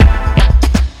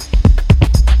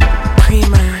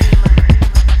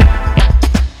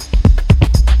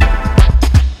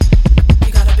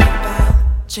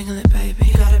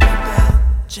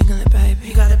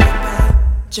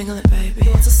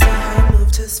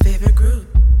group.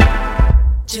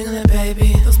 Jingle it,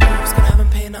 baby. Those moves gonna have them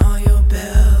paying all your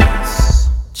bills.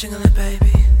 Jingle it,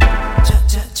 baby. Jet,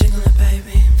 jet, jingle it,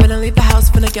 baby. Finna leave the house,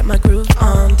 finna get my groove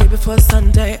on. Day before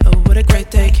Sunday, oh, what a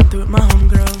great day. Came through with my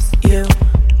homegirls.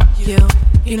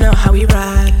 You know how we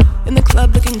ride. In the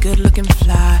club, looking good, looking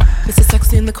fly. Mr.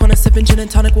 Sexy in the corner, sipping gin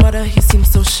and tonic water. He seems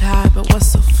so shy, but what's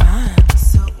so fine?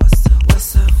 What's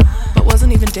so fine? But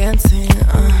wasn't even dancing,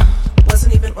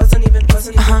 Wasn't even.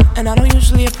 And I don't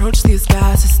usually approach these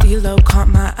guys. His stilo caught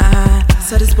my eye.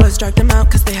 Said his boys dragged him out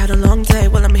cause they had a long day.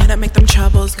 Well, I'm here to make them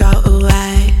troubles go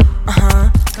away.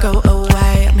 Go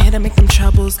away. I'm here to make them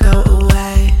troubles go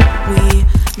away. We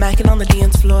macking on the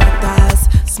dance floor, guys.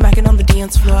 Smacking on the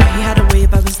dance floor. He had a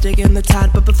wave, I was digging the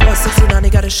tide. But before 69, he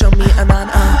gotta show me a man.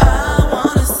 I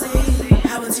wanna see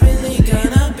how it's really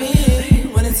gonna be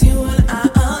when it's you and I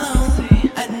alone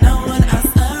and no one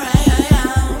else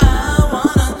around. I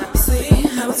wanna see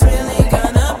how it's really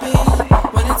gonna be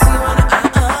when it's you and I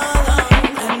alone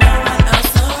and no one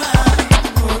else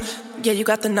around. Yeah, you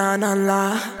got the 9 on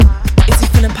lock. Is he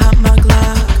finna pop my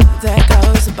Glock? There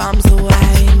goes the bombs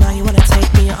away. Now you wanna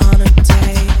take me on a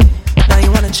date. Now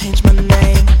you wanna change my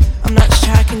name. I'm not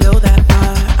sure I can go that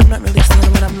far. I'm not really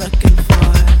seeing what I'm looking for.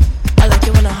 I like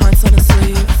it when the heart's on the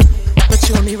sleeve, but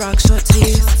you only rock short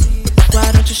tees.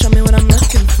 Why don't you show me what I'm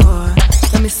looking for?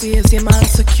 Let me see, is your mind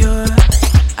secure?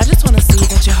 I just wanna see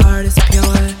that your heart is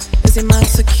pure. Is your mind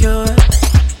secure?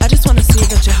 I just wanna see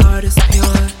that your heart is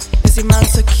pure. Is your mind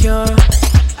secure?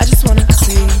 I just wanna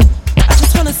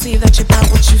see that you're about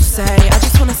what you say. I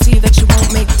just wanna see that you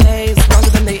won't make days longer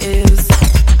than they is.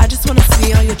 I just wanna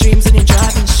see all your dreams and your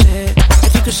drive and shit.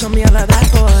 If you could show me all of that